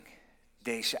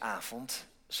Deze avond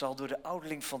zal door de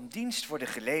ouderling van dienst worden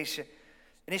gelezen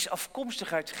en is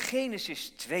afkomstig uit Genesis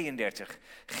 32.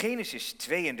 Genesis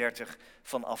 32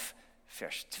 vanaf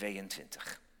vers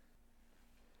 22.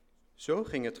 Zo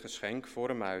ging het geschenk voor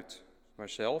hem uit, maar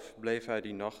zelf bleef hij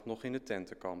die nacht nog in het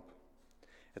tentenkamp.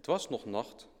 Het was nog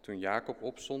nacht toen Jacob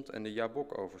opstond en de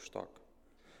Jabok overstak,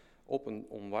 op een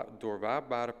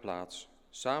ondoorwaadbare plaats,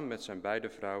 samen met zijn beide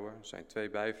vrouwen, zijn 2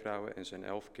 bijvrouwen en zijn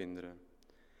 11 kinderen.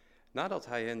 Nadat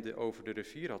hij hen over de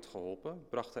rivier had geholpen,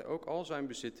 bracht hij ook al zijn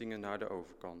bezittingen naar de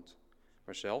overkant.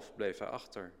 Maar zelf bleef hij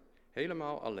achter,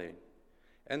 helemaal alleen.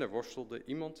 En er worstelde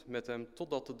iemand met hem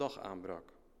totdat de dag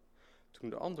aanbrak. Toen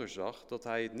de ander zag dat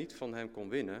hij het niet van hem kon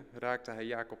winnen, raakte hij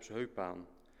Jacobs heup aan.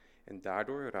 En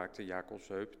daardoor raakte Jacobs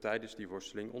heup tijdens die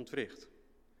worsteling ontwricht.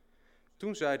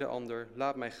 Toen zei de ander,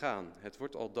 laat mij gaan, het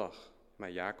wordt al dag.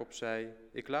 Maar Jacob zei,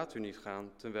 ik laat u niet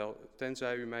gaan,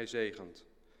 tenzij u mij zegent.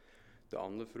 De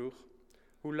ander vroeg,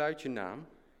 hoe luidt je naam?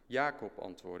 Jacob,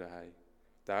 antwoordde hij.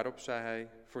 Daarop zei hij,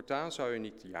 voortaan zou je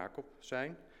niet Jacob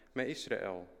zijn, maar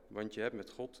Israël, want je hebt met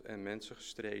God en mensen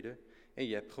gestreden en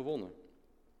je hebt gewonnen.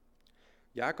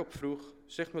 Jacob vroeg,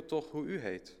 zeg me toch hoe u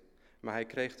heet. Maar hij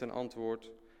kreeg ten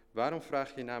antwoord, waarom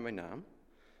vraag je naar mijn naam?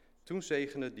 Toen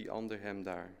zegende die ander hem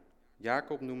daar.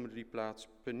 Jacob noemde die plaats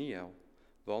Peniel,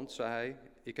 want, zei hij,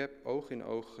 ik heb oog in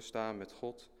oog gestaan met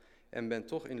God en ben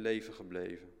toch in leven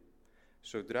gebleven.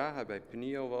 Zodra hij bij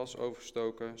Peniel was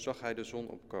overstoken, zag hij de zon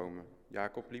opkomen.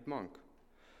 Jacob liep mank,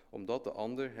 omdat de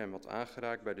ander hem had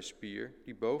aangeraakt bij de spier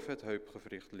die boven het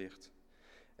heupgewricht ligt.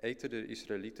 Eten de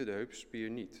Israëlieten de heupspier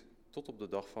niet, tot op de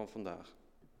dag van vandaag.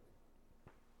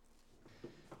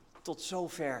 Tot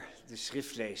zover de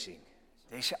schriftlezing.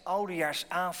 Deze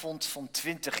oudejaarsavond van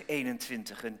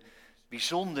 2021, een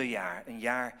bijzonder jaar. Een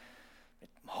jaar met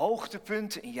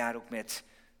hoogtepunten, een jaar ook met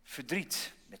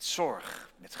verdriet, met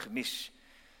zorg, met gemis.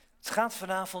 Het gaat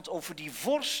vanavond over die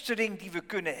worsteling die we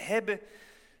kunnen hebben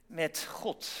met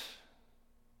God.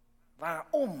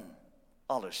 Waarom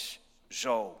alles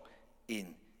zo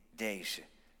in deze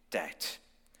tijd?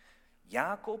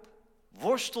 Jacob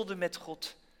worstelde met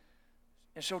God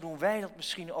en zo doen wij dat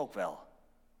misschien ook wel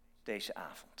deze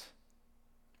avond.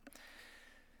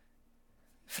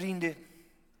 Vrienden,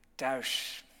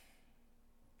 thuis,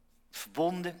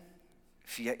 verbonden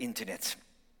via internet.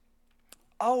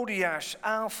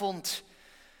 Oudejaarsavond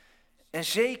en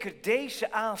zeker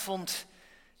deze avond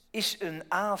is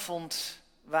een avond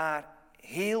waar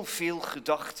heel veel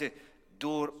gedachten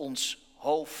door ons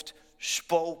hoofd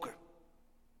spoken.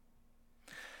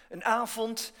 Een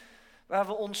avond waar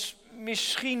we ons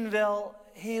misschien wel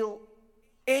heel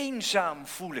eenzaam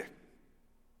voelen.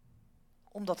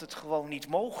 Omdat het gewoon niet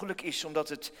mogelijk is, omdat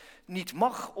het niet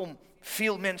mag om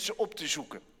veel mensen op te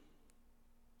zoeken.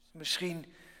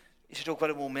 Misschien is het ook wel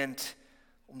een moment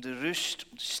om de rust,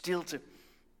 om de stilte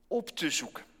op te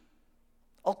zoeken.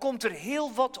 Al komt er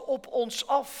heel wat op ons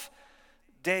af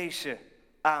deze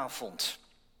avond.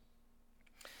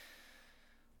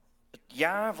 Het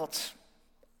jaar wat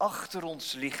achter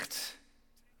ons ligt,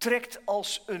 trekt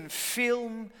als een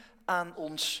film aan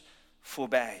ons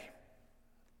voorbij.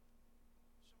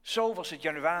 Zo was het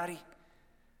januari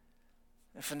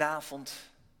en vanavond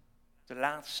de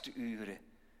laatste uren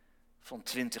van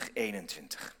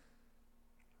 2021.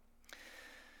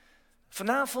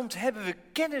 Vanavond hebben we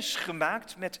kennis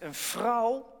gemaakt met een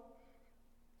vrouw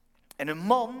en een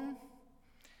man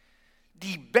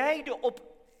die beide op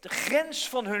de grens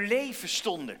van hun leven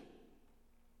stonden.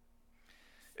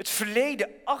 Het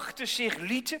verleden achter zich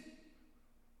lieten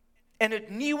en het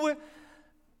nieuwe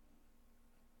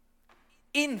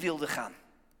in wilden gaan.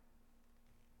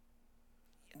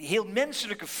 En die heel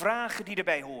menselijke vragen die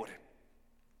erbij horen.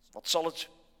 Wat zal het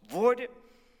worden?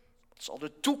 Wat zal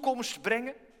de toekomst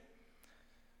brengen?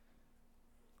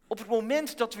 Op het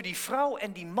moment dat we die vrouw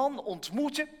en die man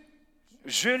ontmoeten,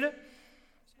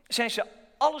 zijn ze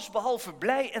allesbehalve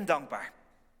blij en dankbaar.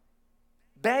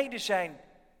 Beiden zijn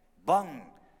bang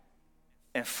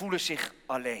en voelen zich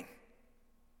alleen.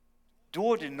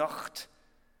 Door de nacht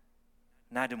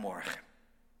naar de morgen.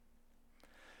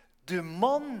 De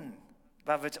man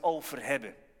waar we het over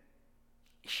hebben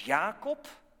is Jacob. We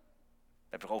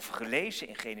hebben erover gelezen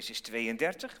in Genesis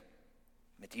 32.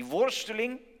 Met die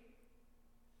worsteling.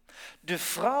 De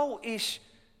vrouw is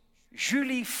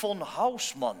Julie von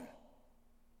Hausmann.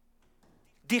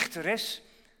 Dichteres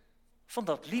van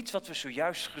dat lied wat we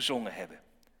zojuist gezongen hebben.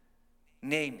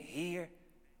 Neem Heer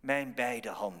mijn beide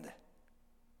handen.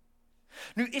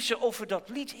 Nu is er over dat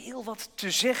lied heel wat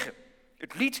te zeggen.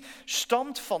 Het lied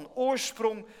stamt van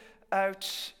oorsprong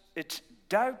uit het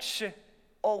Duitse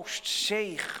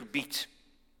Oostzeegebied.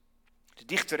 Het De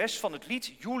dichteres van het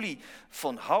lied, Julie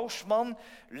von Hausmann,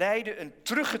 leidde een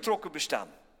teruggetrokken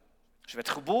bestaan. Ze werd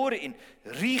geboren in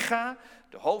Riga,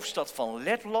 de hoofdstad van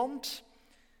Letland.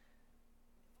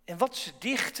 En wat ze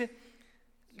dichtte,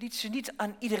 liet ze niet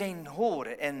aan iedereen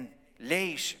horen en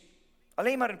lezen.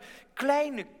 Alleen maar een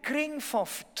kleine kring van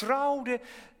vertrouwden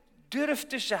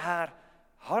durfde ze haar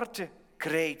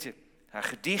hartekreten, haar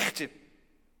gedichten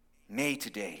mee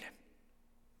te delen.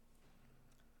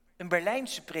 Een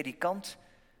Berlijnse predikant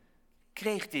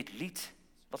kreeg dit lied,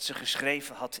 wat ze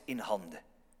geschreven had, in handen.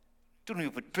 Toen hij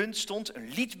op het punt stond een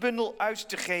liedbundel uit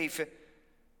te geven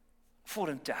voor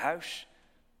een tehuis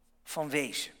van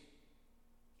wezen.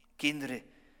 Kinderen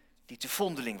die te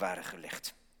vondeling waren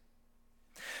gelegd.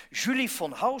 Julie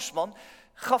von Hausmann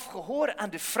gaf gehoor aan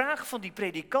de vraag van die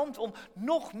predikant om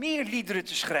nog meer liederen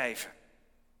te schrijven.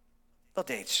 Dat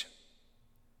deed ze.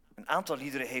 Een aantal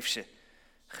liederen heeft ze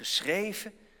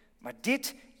geschreven, maar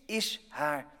dit is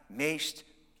haar meest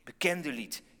bekende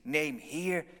lied. Neem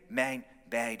Heer mijn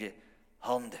beide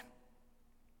handen.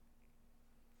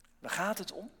 Waar gaat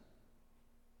het om?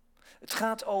 Het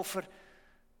gaat over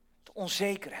de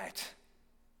onzekerheid.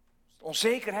 De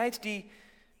onzekerheid die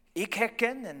ik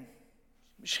herken en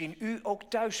misschien u ook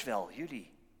thuis wel,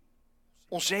 jullie.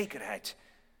 Onzekerheid.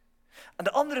 Aan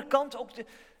de andere kant ook de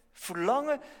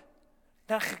verlangen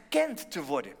naar gekend te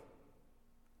worden.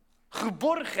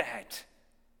 Geborgenheid.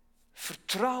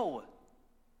 Vertrouwen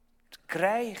te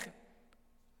krijgen.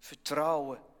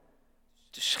 Vertrouwen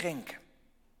te schenken.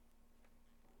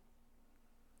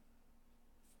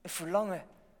 Een verlangen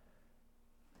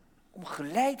om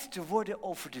geleid te worden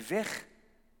over de weg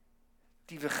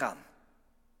die we gaan.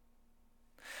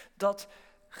 Dat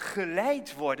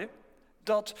geleid worden,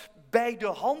 dat bij de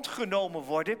hand genomen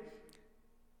worden,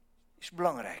 is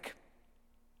belangrijk.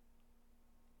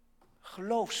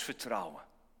 Geloofsvertrouwen.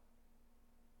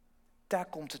 Daar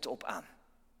komt het op aan.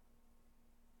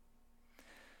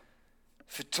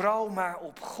 Vertrouw maar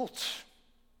op God.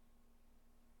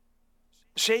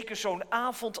 Zeker zo'n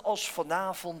avond als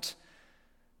vanavond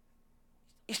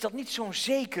is dat niet zo'n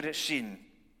zekere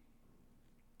zin.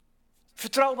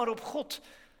 Vertrouw maar op God.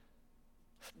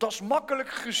 Dat is makkelijk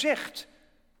gezegd.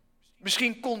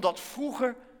 Misschien kon dat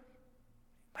vroeger,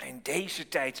 maar in deze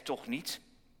tijd toch niet.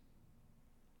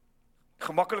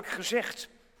 Gemakkelijk gezegd.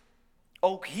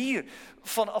 Ook hier,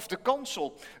 vanaf de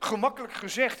kansel. Gemakkelijk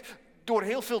gezegd door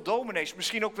heel veel dominees.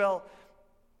 Misschien ook wel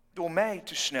door mij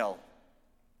te snel.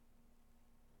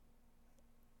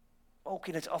 Ook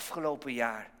in het afgelopen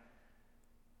jaar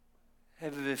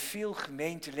hebben we veel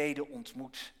gemeenteleden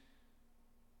ontmoet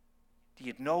die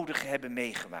het nodige hebben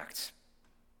meegemaakt.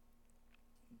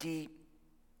 Die,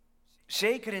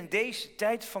 zeker in deze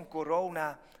tijd van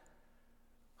corona,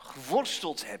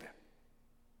 geworsteld hebben.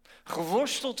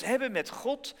 Geworsteld hebben met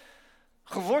God,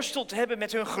 geworsteld hebben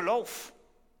met hun geloof.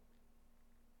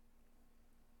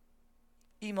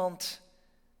 Iemand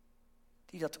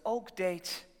die dat ook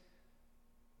deed,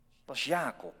 was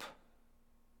Jacob.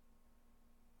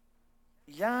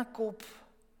 Jacob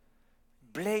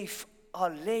bleef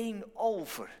alleen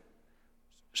over,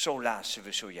 zo lazen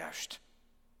we zojuist.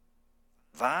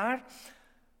 Waar?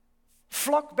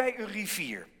 Vlak bij een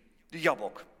rivier, de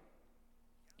Jabok.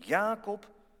 Jacob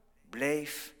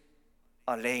bleef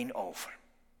alleen over.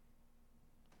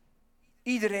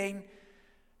 Iedereen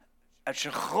uit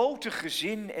zijn grote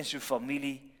gezin en zijn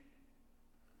familie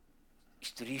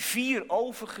is de rivier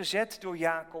overgezet door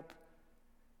Jacob.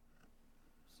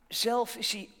 Zelf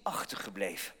is hij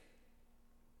achtergebleven.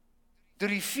 De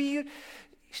rivier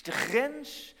is de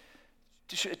grens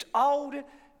tussen het oude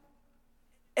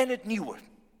en het nieuwe.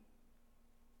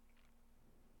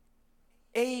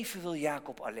 Even wil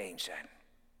Jacob alleen zijn.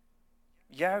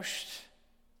 Juist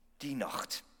die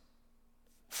nacht.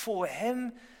 Voor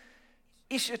hem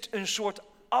is het een soort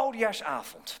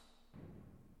oudejaarsavond.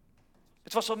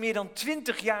 Het was al meer dan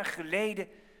 20 jaar geleden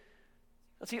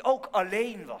dat hij ook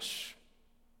alleen was.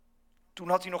 Toen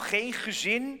had hij nog geen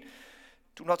gezin,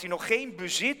 toen had hij nog geen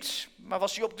bezit, maar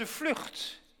was hij op de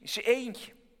vlucht, in zijn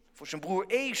eentje, voor zijn broer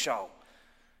Esau,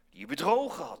 die hij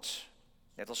bedrogen had,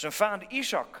 net als zijn vader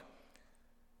Isaac.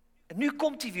 En nu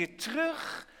komt hij weer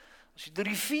terug, als hij de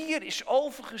rivier is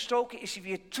overgestoken, is hij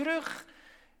weer terug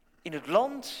in het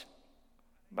land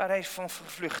waar hij van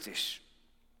gevlucht is.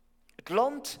 Het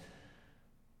land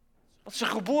wat zijn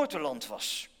geboorteland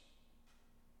was.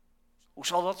 Hoe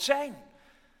zal dat zijn?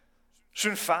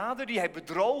 Zijn vader, die hij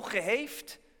bedrogen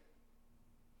heeft,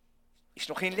 is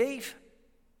nog in leven.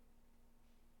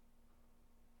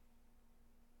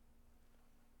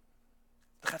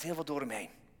 Er gaat heel wat door hem heen.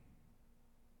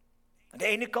 Aan de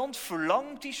ene kant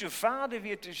verlangt hij zijn vader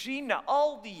weer te zien na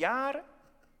al die jaren.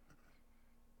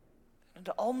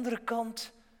 aan de andere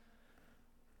kant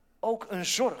ook een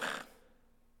zorg,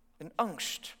 een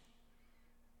angst.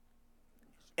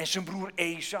 En zijn broer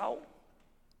Esau,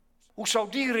 hoe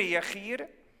zou die reageren?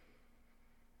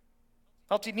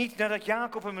 Had hij niet, nadat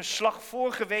Jacob hem een slag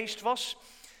voor geweest was,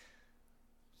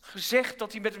 gezegd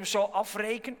dat hij met hem zou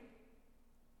afrekenen?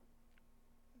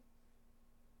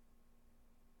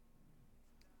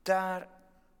 Daar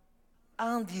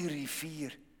aan die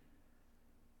rivier,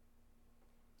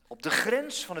 op de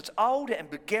grens van het oude en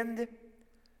bekende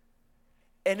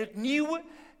en het nieuwe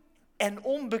en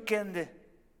onbekende,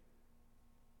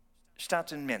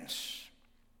 staat een mens.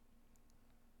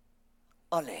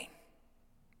 Alleen.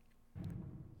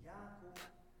 Jacob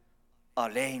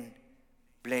alleen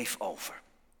bleef over.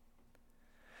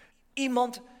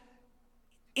 Iemand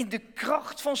in de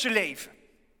kracht van zijn leven.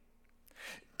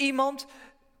 Iemand,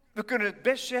 we kunnen het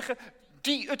best zeggen,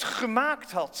 die het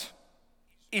gemaakt had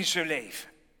in zijn leven.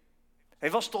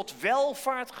 Hij was tot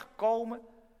welvaart gekomen.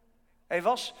 Hij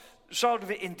was, zouden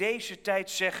we in deze tijd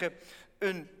zeggen,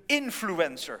 een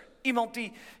influencer. Iemand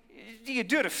die het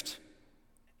durft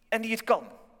en die het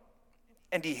kan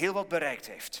en die heel wat bereikt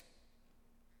heeft.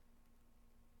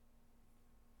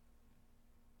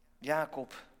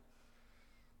 Jacob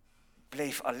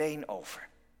bleef alleen over.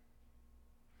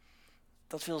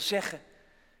 Dat wil zeggen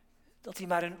dat hij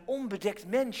maar een onbedekt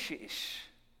mensje is.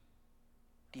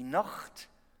 Die nacht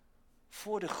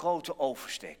voor de grote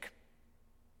oversteek.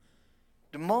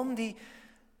 De man die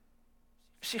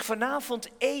zich vanavond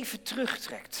even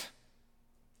terugtrekt.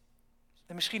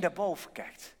 En misschien naar boven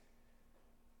kijkt.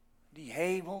 Die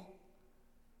hemel,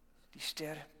 die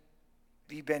sterren.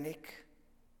 Wie ben ik?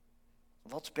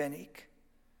 Wat ben ik?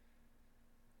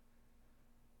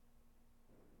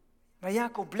 Maar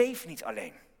Jacob bleef niet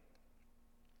alleen.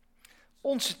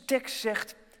 Onze tekst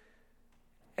zegt,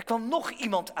 er kwam nog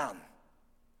iemand aan.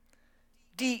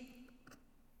 Die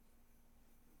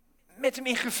met hem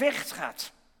in gevecht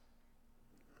gaat.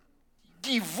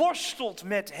 Die worstelt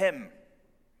met hem.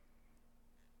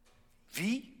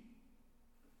 Wie?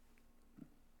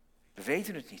 We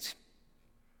weten het niet.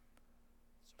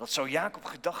 Wat zou Jacob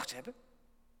gedacht hebben?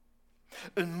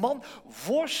 Een man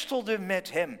worstelde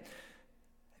met hem.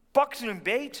 Pakte hem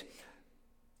beet.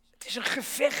 Het is een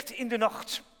gevecht in de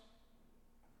nacht.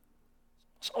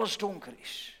 Als alles donker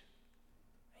is.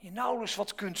 En je nauwelijks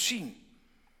wat kunt zien.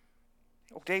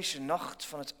 Ook deze nacht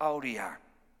van het oude jaar.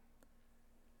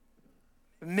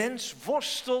 Een mens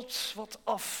worstelt wat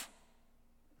af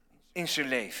in zijn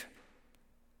leven.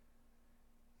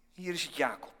 Hier is het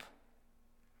Jacob.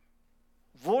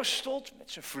 Worstelt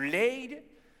met zijn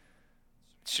verleden,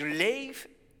 met zijn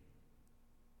leven,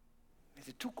 met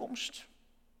de toekomst.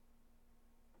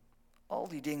 Al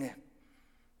die dingen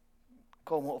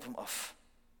komen op hem af.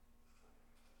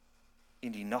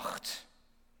 In die nacht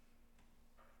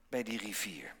bij die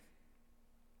rivier.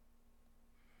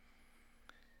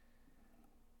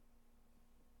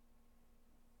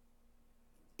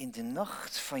 In de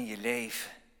nacht van je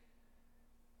leven.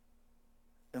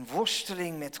 Een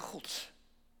worsteling met God.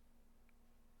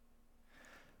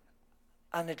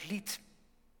 Aan het lied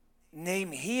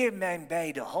Neem Heer mijn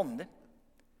beide handen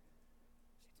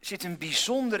zit een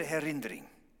bijzondere herinnering.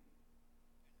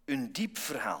 Een diep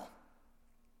verhaal.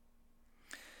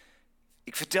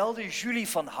 Ik vertelde Julie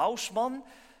van Hausman,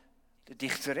 de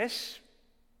dichteres.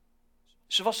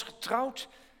 Ze was getrouwd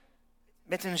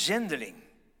met een zendeling.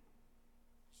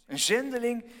 Een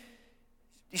zendeling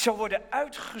die zou worden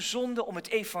uitgezonden om het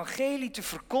evangelie te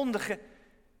verkondigen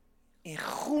in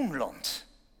Groenland.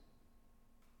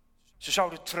 Ze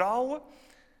zouden trouwen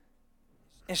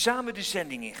en samen de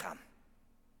zending ingaan.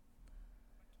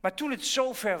 Maar toen het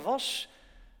zover was,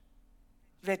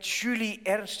 werd Julie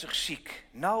ernstig ziek,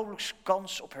 nauwelijks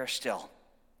kans op herstel.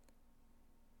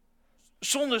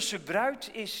 Zonder zijn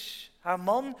bruid is haar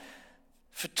man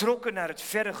vertrokken naar het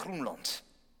verre Groenland.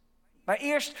 Maar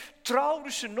eerst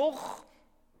trouwden ze nog,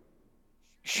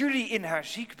 Julie in haar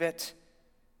ziekbed,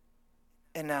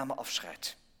 en namen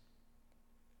afscheid.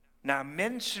 Naar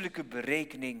menselijke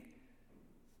berekening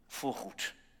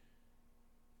voorgoed.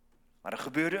 Maar er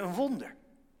gebeurde een wonder.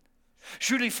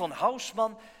 Julie van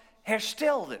Hausman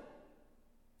herstelde,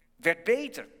 werd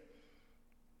beter.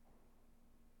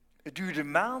 Het duurde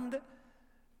maanden,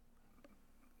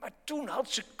 maar toen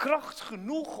had ze kracht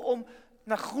genoeg om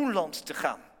naar Groenland te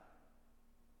gaan.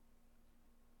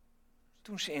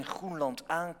 Toen ze in Groenland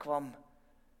aankwam,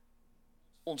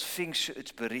 ontving ze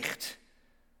het bericht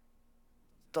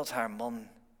dat haar man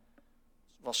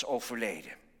was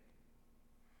overleden.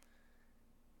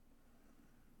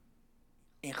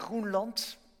 In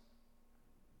Groenland,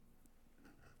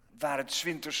 waar het 's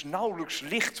winters nauwelijks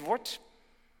licht wordt,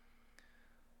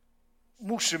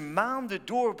 moest ze maanden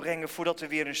doorbrengen voordat er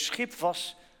weer een schip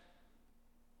was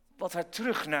wat haar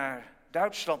terug naar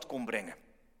Duitsland kon brengen.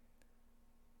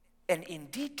 En in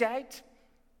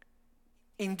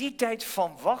die tijd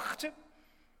van wachten,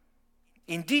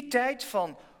 in die tijd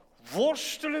van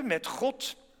worstelen met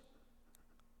God,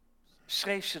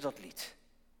 schreef ze dat lied.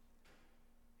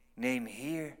 Neem,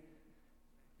 Heer,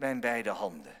 mijn beide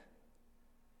handen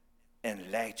en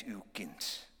leid uw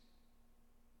kind.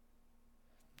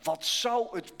 Wat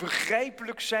zou het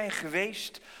begrijpelijk zijn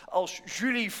geweest als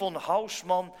Julie von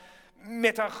Hausmann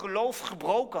met haar geloof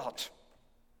gebroken had.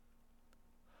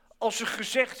 Als ze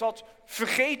gezegd had,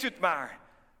 vergeet het maar,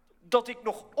 dat ik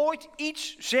nog ooit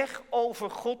iets zeg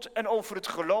over God en over het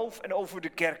geloof en over de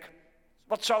kerk.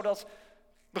 Wat zou dat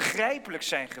begrijpelijk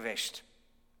zijn geweest?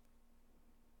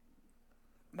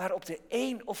 Maar op de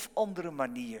een of andere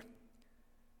manier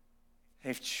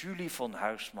heeft Julie von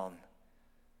Hausmann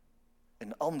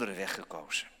een andere weg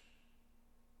gekozen.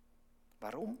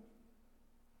 Waarom?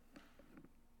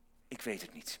 Ik weet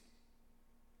het niet.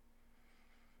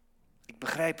 Ik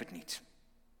begrijp het niet.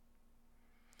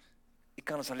 Ik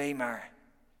kan het alleen maar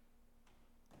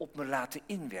op me laten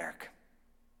inwerken.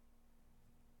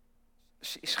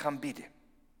 Ze is gaan bidden.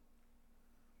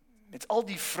 Met al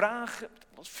die vragen,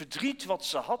 het verdriet wat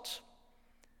ze had,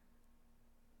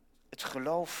 het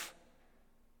geloof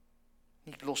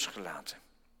niet losgelaten.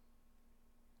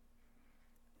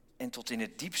 En tot in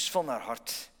het diepst van haar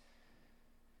hart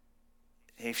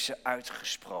heeft ze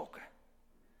uitgesproken.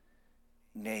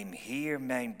 Neem, Heer,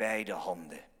 mijn beide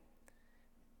handen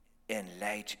en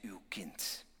leid uw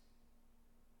kind.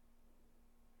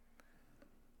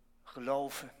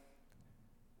 Geloven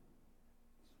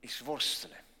is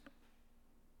worstelen.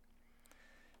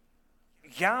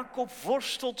 Jacob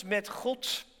worstelt met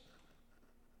God,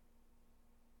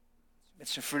 met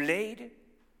zijn verleden,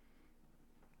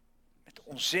 met de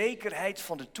onzekerheid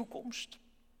van de toekomst.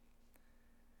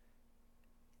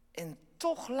 En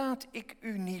toch laat ik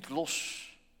u niet los.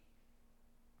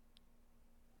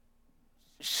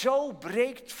 Zo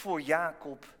breekt voor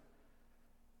Jacob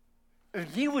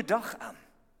een nieuwe dag aan.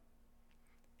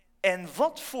 En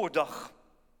wat voor dag?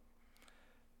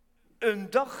 Een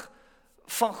dag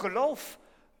van geloof,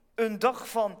 een dag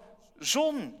van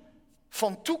zon,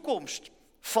 van toekomst,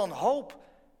 van hoop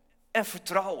en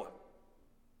vertrouwen.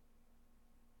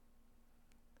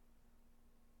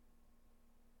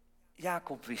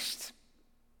 Jacob wist,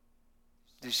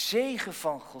 de zegen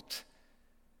van God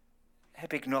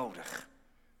heb ik nodig.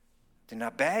 De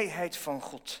nabijheid van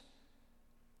God,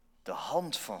 de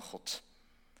hand van God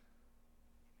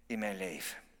in mijn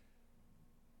leven.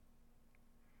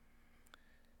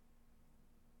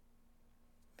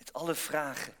 Met alle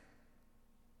vragen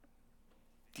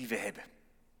die we hebben.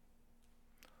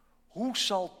 Hoe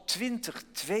zal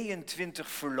 2022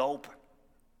 verlopen?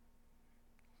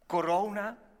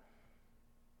 Corona,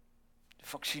 de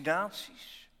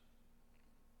vaccinaties,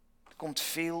 er komt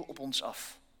veel op ons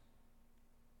af.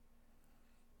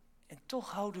 En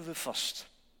toch houden we vast.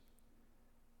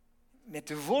 Met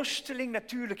de worsteling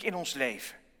natuurlijk in ons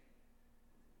leven.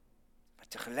 Maar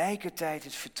tegelijkertijd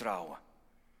het vertrouwen.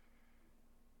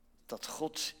 Dat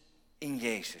God in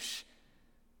Jezus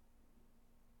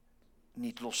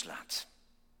niet loslaat.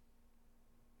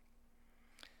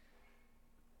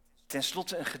 Ten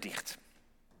slotte een gedicht.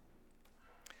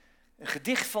 Een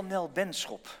gedicht van Nel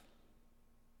Benschop.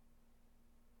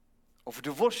 Over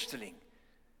de worsteling.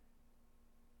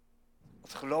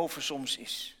 Wat geloven soms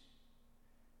is.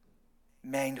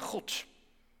 Mijn God,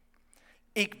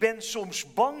 ik ben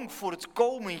soms bang voor het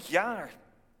komend jaar.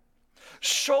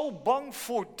 Zo bang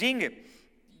voor dingen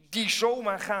die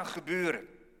zomaar gaan gebeuren.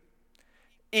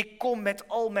 Ik kom met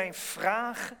al mijn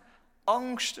vragen,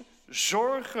 angsten,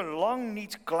 zorgen lang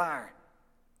niet klaar.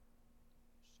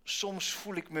 Soms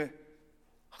voel ik me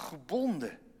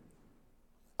gebonden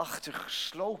achter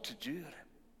gesloten deuren.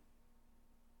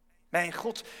 Mijn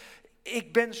God,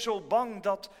 ik ben zo bang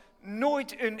dat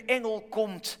nooit een engel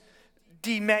komt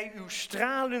die mij uw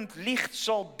stralend licht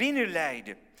zal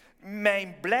binnenleiden.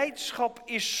 Mijn blijdschap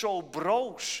is zo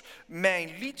broos,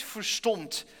 mijn lied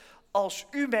verstomt. Als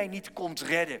u mij niet komt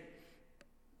redden,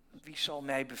 wie zal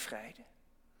mij bevrijden?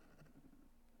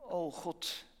 O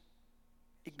God,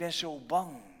 ik ben zo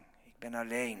bang, ik ben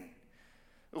alleen.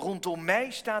 Rondom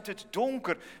mij staat het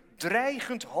donker,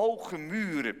 dreigend hoge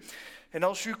muren. En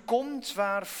als u komt,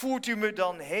 waar voert u me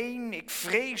dan heen? Ik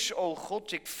vrees, o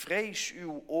God, ik vrees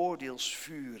uw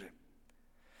oordeelsvuren.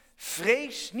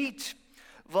 Vrees niet,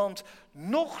 want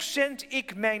nog zend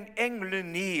ik mijn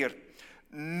engelen neer.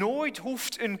 Nooit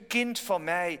hoeft een kind van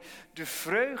mij de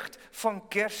vreugd van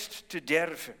kerst te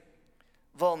derven.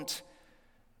 Want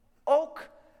Ook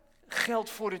geldt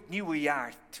voor het nieuwe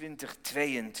jaar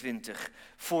 2022.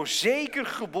 Voorzeker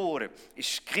geboren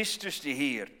is Christus de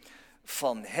Heer.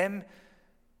 Van hem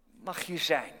mag je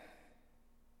zijn.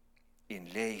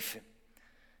 In leven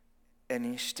en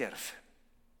in sterven.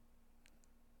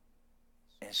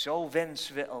 En zo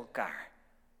wensen we elkaar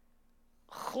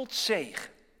Gods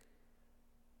zegen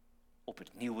op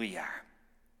het nieuwe jaar.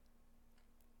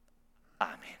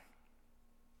 Amen.